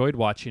I enjoyed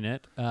watching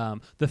it.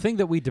 The thing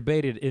that we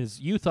debated is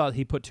you thought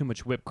he put too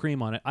much whipped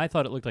cream on it. I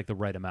thought it looked like the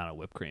right amount of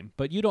whipped cream,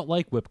 but you don't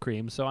like whipped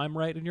cream, so I'm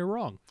right and you're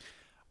wrong.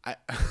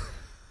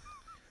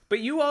 But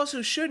you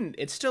also shouldn't.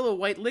 It's still a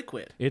white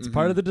liquid. It's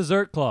part of the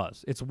dessert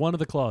clause. It's one of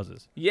the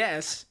clauses.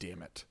 Yes,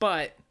 Damn it.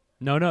 but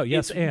No,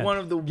 yes, It's and. one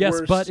of the Yes,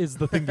 worst- but is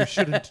the thing you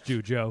shouldn't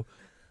do, Joe.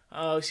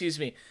 oh, excuse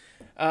me.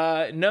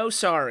 No,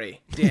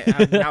 sorry.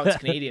 Yeah, now it's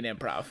Canadian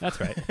improv. That's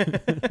right.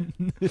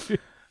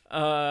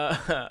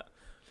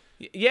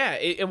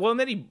 Well, and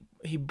then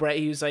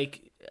he was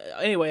like,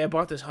 anyway, I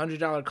bought this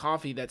 $100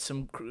 coffee that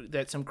some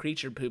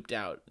creature pooped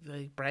out.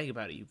 Like, brag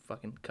about it, you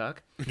fucking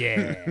cuck.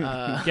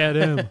 Yeah. Get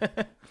him.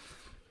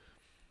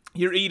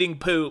 You're eating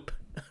poop.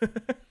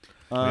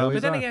 always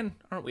But then are. again,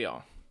 aren't we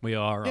all? We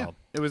are Yeah, all.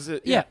 it was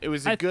a Yeah, it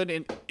was a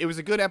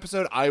good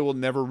episode. I will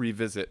never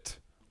revisit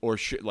or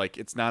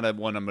it's not a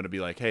one I'm going to be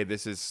like, hey,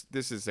 this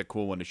is a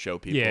cool one to show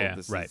people. Yeah,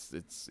 this right.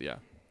 It's yeah.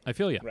 I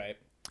feel you. Right.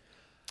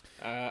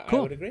 Cool.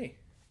 I would agree.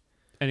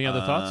 Any other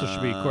thoughts, or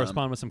should we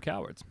correspond with some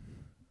cowards?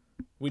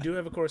 We do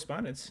have a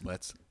correspondence.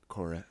 Let's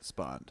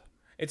correspond.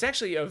 It's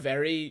actually a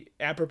very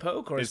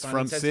apropos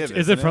correspondence. It's from Civ.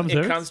 Is it from It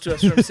Civ? comes to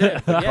us from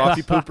Civ. Yeah.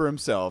 Coffee pooper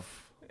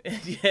himself.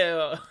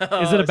 Yeah.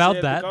 Is it about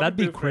Civ, that? the That'd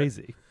be coffee pooper.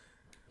 crazy.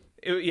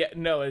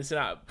 No, it's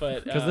not.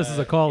 But Because this is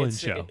a call-in it's-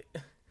 show.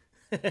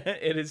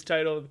 It is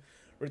titled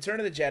 "Return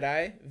of the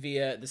Jedi"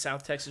 via the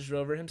South Texas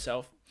Rover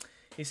himself.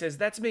 He says,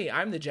 "That's me.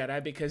 I'm the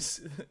Jedi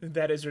because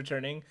that is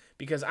returning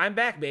because I'm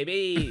back,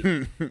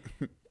 baby."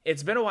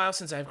 It's been a while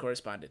since I've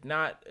corresponded.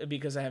 Not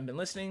because I haven't been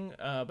listening,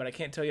 but I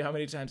can't tell you how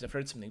many times I've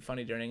heard something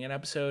funny during an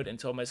episode and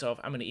told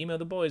myself I'm going to email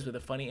the boys with a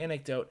funny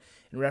anecdote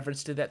in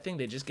reference to that thing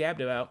they just gabbed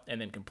about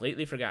and then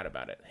completely forgot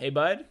about it. Hey,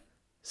 bud?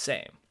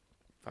 Same.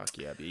 Fuck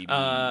yeah, baby. Did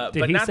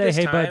but he not say, this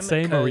hey, time, bud,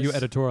 same, or were you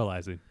 'cause-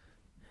 editorializing?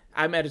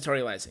 I'm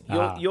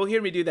editorializing. You'll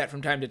hear me do that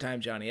from time to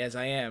time, Johnny, as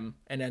I am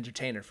an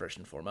entertainer first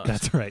and foremost.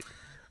 That's right.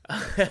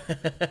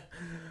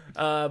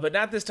 But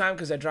not this time,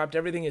 because I dropped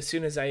everything as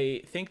soon as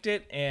I thinked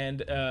it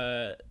and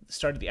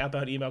started the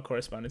outbound email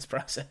correspondence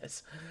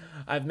process.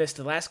 I've missed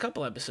the last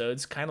couple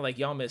episodes, kind of like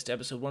y'all missed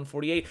episode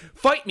 148.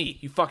 Fight me,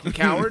 you fucking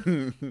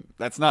coward!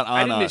 That's not on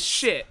I didn't us. miss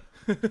shit.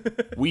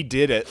 We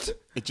did it.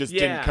 It just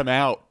didn't come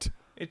out.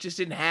 It just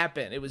didn't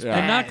happen. It was Yeah. bad.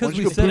 And not Why because don't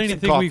we you go said brewed some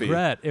anything we coffee?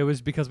 regret. It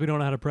was because we don't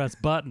know how to press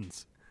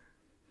buttons.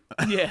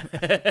 Yeah.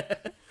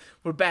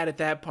 We're bad at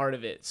that part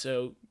of it,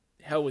 so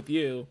hell with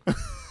you.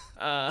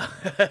 Caught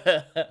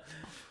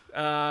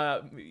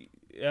up in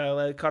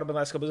the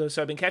last couple of episodes,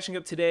 so I've been catching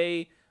up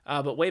today,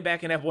 but way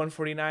back in Ep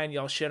 149,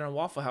 y'all shit on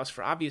Waffle House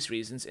for obvious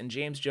reasons, and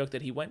James joked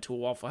that he went to a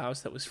Waffle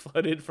House that was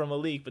flooded from a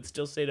leak but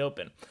still stayed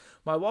open.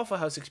 My Waffle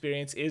House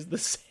experience is the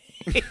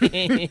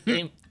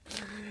same.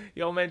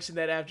 Y'all mentioned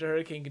that after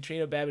Hurricane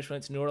Katrina, Babish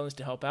went to New Orleans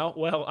to help out.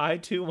 Well, I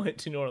too went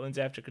to New Orleans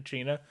after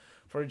Katrina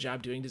for a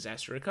job doing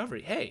disaster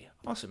recovery. Hey,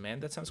 awesome, man.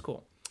 That sounds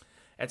cool.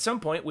 At some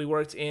point, we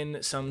worked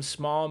in some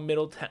small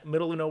middle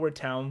of nowhere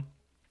town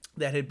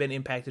that had been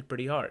impacted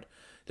pretty hard.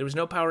 There was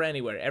no power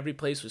anywhere. Every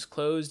place was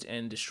closed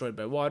and destroyed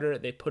by water.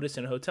 They put us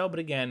in a hotel, but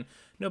again,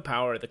 no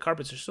power. The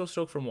carpets are still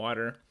soaked from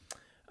water.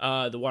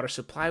 The water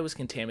supply was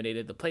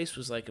contaminated. The place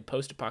was like a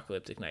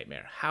post-apocalyptic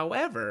nightmare.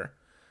 However,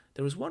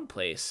 there was one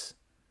place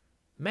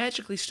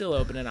magically still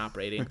open and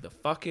operating, the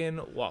fucking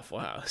Waffle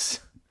House.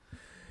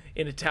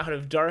 In a town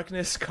of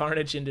darkness,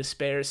 carnage, and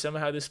despair,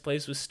 somehow this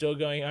place was still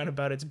going on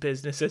about its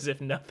business as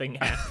if nothing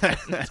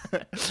happened.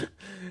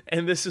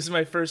 And this was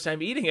my first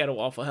time eating at a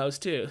Waffle House,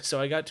 too. So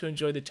I got to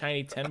enjoy the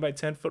tiny 10 by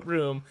 10 foot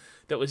room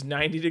that was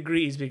 90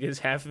 degrees because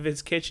half of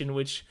its kitchen,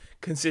 which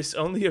consists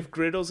only of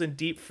griddles and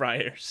deep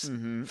fryers.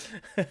 And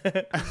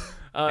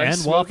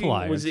smoking waffle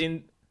irons. was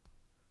in,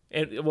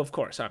 and, well, of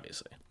course,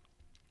 obviously.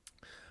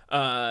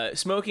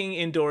 Smoking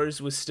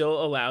indoors was still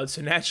allowed,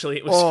 so naturally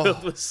it was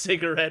filled with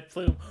cigarette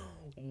plume.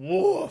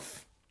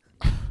 Woof.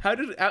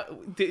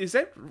 Is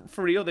that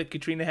for real that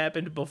Katrina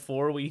happened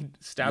before we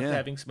stopped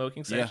having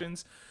smoking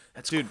sections?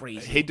 That's Dude,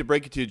 crazy. I hate to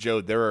break it to you,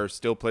 Joe. There are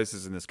still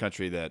places in this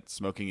country that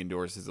smoking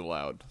indoors is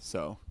allowed.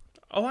 So,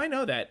 Oh, I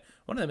know that.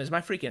 One of them is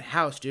my freaking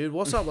house, dude.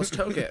 What's up? Let's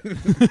toke it.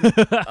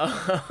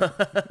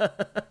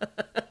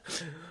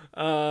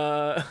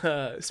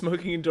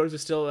 Smoking indoors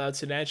was still allowed,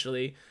 so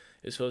naturally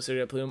it was full of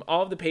cigarette plume.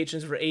 All of the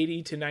patrons were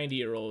 80 to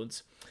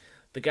 90-year-olds.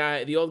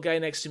 The old guy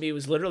next to me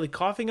was literally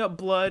coughing up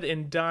blood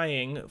and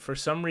dying for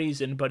some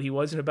reason, but he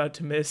wasn't about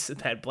to miss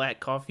that black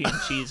coffee and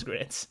cheese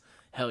grits.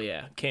 Hell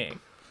yeah, king.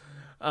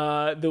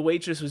 The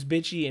waitress was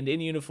bitchy and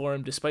in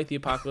uniform despite the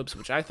apocalypse,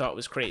 which I thought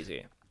was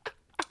crazy.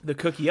 The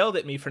cook yelled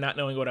at me for not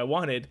knowing what I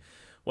wanted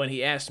when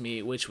he asked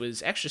me, which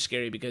was extra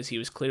scary because he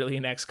was clearly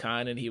an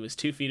ex-con and he was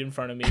 2 feet in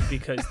front of me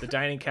because the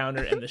dining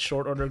counter and the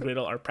short order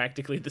griddle are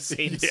practically the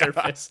same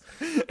surface.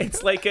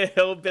 It's like a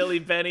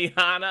hillbilly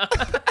Benihana.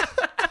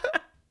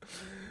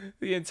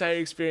 The entire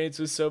experience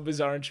was so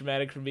bizarre and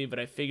traumatic for me, but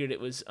I figured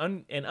it was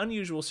an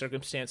unusual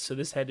circumstance, so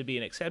this had to be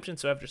an exception.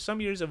 So after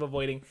some years of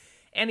avoiding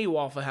any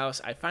Waffle House,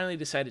 I finally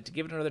decided to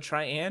give it another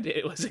try, and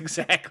it was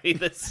exactly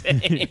the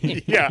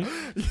same. yeah.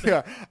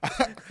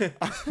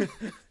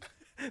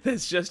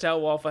 That's just how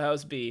Waffle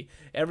House be.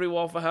 Every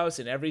Waffle House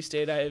in every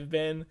state I have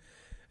been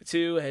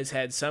to has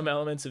had some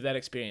elements of that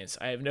experience.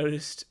 I have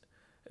noticed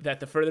that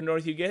the further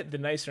north you get, the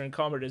nicer and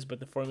calmer it is, but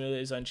the formula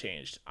is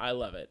unchanged. I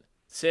love it.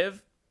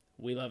 Civ,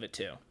 we love it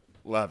too.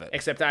 Love it.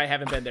 Except I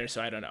haven't been there,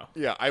 so I don't know.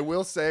 Yeah, I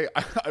will say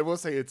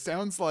it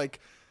sounds like,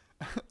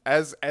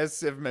 as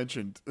Civ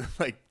mentioned,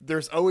 like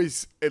there's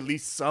always at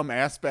least some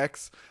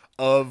aspects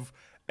of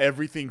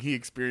everything he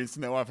experienced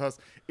in that Waffle House.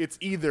 It's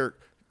either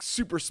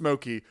super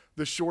smoky,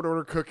 the short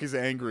order cook is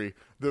angry,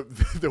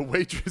 the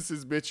waitress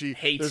is bitchy,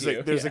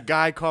 there's a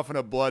guy coughing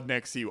up blood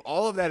next to you.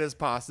 All of that is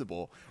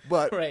possible,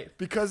 but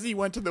because he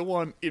went to the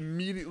one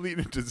immediately in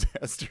a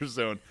disaster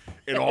zone,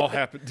 it all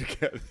happened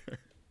together.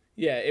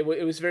 Yeah, it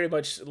was very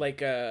much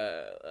like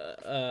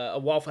a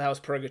Waffle House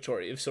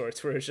purgatory of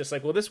sorts, where it's just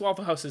like, well, this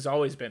Waffle House has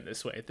always been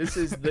this way. This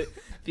is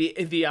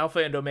the alpha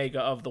and omega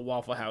of the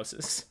Waffle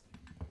Houses.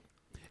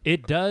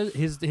 It does.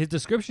 His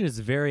description is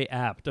very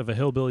apt of a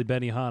hillbilly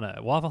Benihana.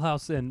 Waffle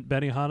House and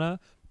Benihana,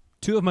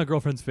 two of my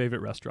girlfriend's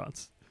favorite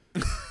restaurants.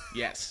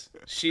 Yes,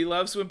 she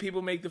loves when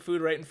people make the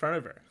food right in front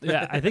of her.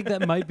 Yeah, I think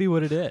that might be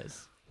what it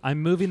is.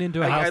 I'm moving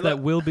into a house that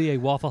will be a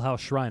Waffle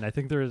House shrine. I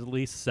think there is at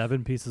least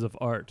 7 pieces of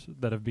art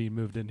that have been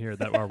moved in here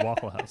that are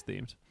Waffle House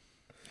themed.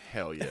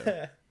 Hell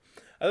yeah.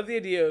 I love the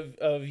idea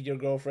of your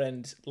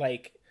girlfriend,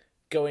 like,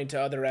 going to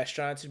other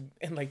restaurants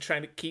and like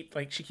trying to keep,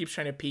 like, she keeps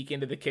trying to peek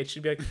into the kitchen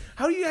and be like,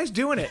 how are you guys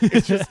doing it?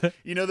 It's just,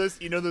 you know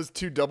those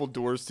 2 double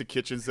doors to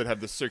kitchens that have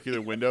the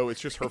circular window?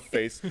 It's just her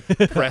face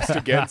pressed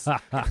against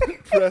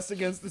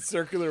the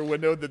circular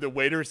window that the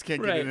waiters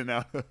can't get in and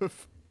out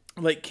of.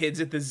 Like kids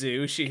at the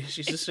zoo, she's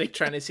just like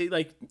trying to see,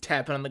 like,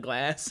 tapping on the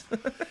glass.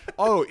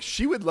 Oh,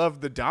 she would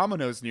love the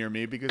Domino's near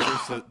me because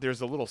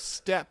there's a little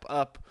step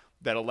up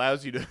that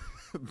allows you to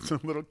the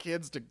little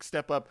kids to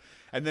step up,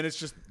 and then it's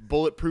just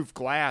bulletproof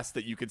glass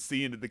that you could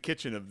see into the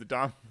kitchen of the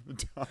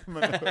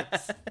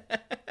Domino's.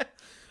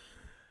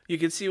 You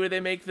can see where they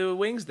make the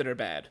wings that are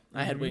bad.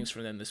 I had wings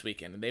from them this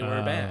weekend, and they were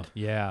bad.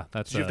 Yeah,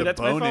 that's Did you have the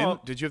That's my bone-in?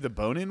 fault. Did you have the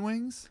bone-in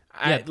wings?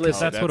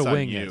 Listen, that's what a on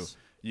wing you. is.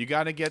 You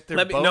got to get their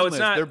Let me- no, boneless. it's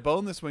not. Their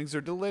boneless wings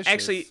are delicious.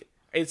 actually,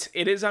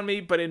 it is on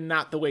me, but in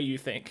not the way you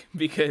think,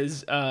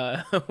 because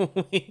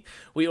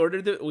we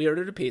ordered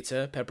a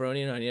pizza,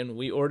 pepperoni and onion.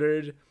 We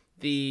ordered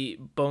the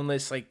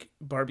boneless like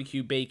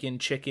barbecue bacon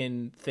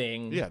chicken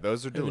thing. yeah,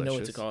 those are I don't even delicious.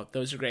 know what to call it.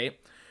 Those are great.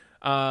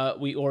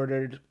 We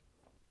ordered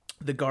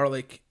the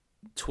garlic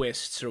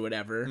twists or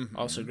whatever,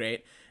 also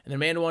great. And then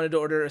Amanda wanted to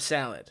order a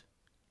salad,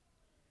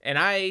 and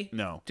I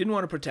No. didn't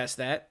want to protest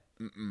that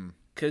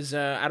because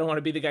I don't want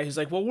to be the guy who's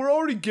like, well, we're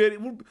already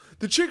getting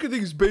the chicken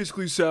thing is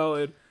basically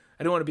salad.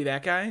 I don't want to be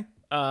that guy.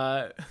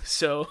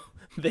 So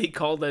they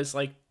called us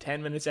like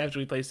 10 minutes after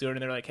we placed the order,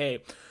 and they're like,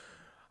 hey,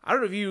 I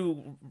don't know if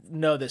you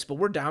know this, but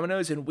we're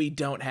Domino's and we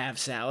don't have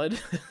salad.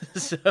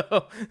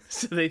 so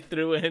they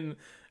threw in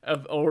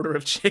an order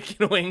of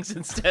chicken wings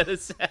instead of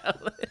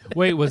salad.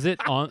 Wait, was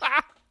it on?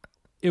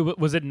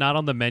 Was it not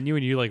on the menu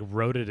and you like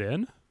wrote it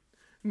in?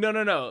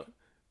 No.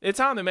 It's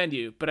on the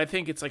menu, but I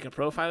think it's like a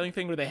profiling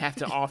thing where they have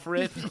to offer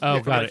it. Oh,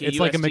 from, got it. It's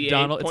like a USDA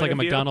McDonald's. It's point like a of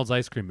view. McDonald's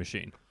ice cream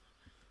machine.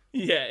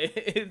 Yeah,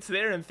 it's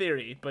there in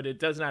theory, but it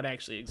does not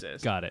actually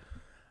exist. Got it.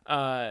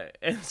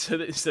 And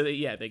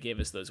they gave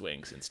us those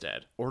wings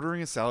instead.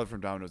 Ordering a salad from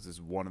Domino's is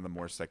one of the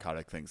more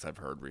psychotic things I've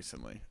heard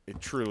recently.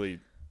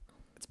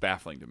 It's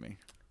baffling to me.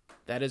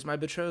 That is my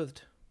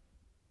betrothed.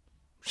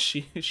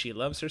 She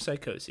loves her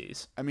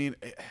psychoses. I mean,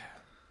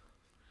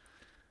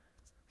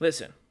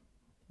 Listen,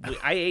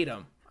 I ate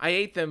them. I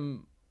ate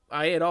them.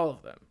 I ate all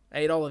of them. I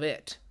ate all of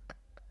it.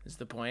 Is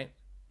the point?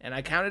 And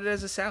I counted it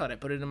as a salad. I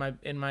put it in my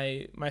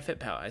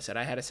FitPal. I said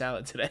I had a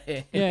salad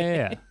today.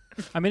 Yeah.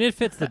 I mean, it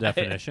fits the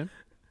definition.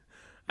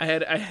 I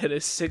had a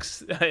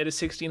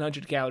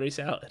 1,600 calorie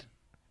salad.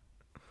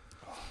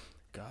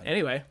 God.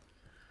 Anyway,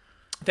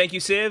 thank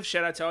you, Civ.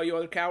 Shout out to all you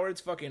other cowards.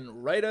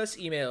 Fucking write us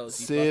emails.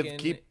 You Civ, fucking-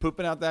 keep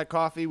pooping out that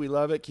coffee. We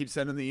love it. Keep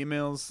sending the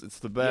emails. It's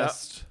the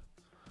best.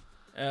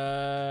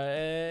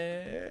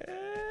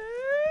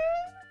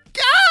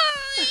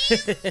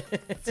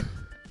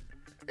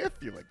 If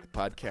you like the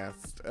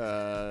podcast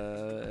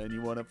and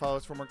you want to follow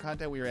us for more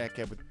content, we are at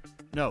Gab with.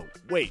 No,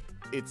 wait.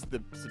 It's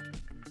the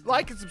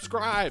like and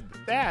subscribe.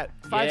 That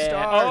 5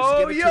 stars. Oh,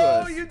 Give it to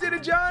us. you did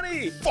it,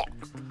 Johnny. Fuck.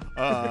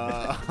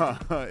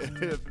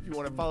 If you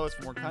want to follow us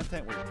for more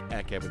content, we're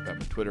at Gab with Beb on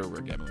Twitter. We're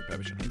Gab with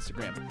Bebish on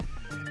Instagram.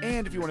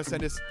 And if you want to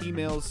send us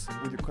emails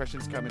with your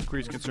questions, comments,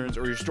 queries, concerns,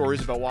 or your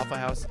stories about Waffle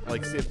House,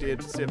 like Civ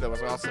did. Civ, that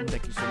was awesome.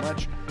 Thank you so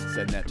much.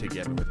 Send that to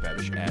gmail.com.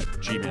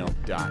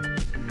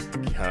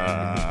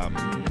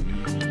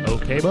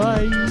 Okay,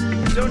 bye.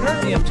 Don't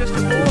hurt me. I'm just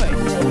a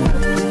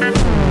boy.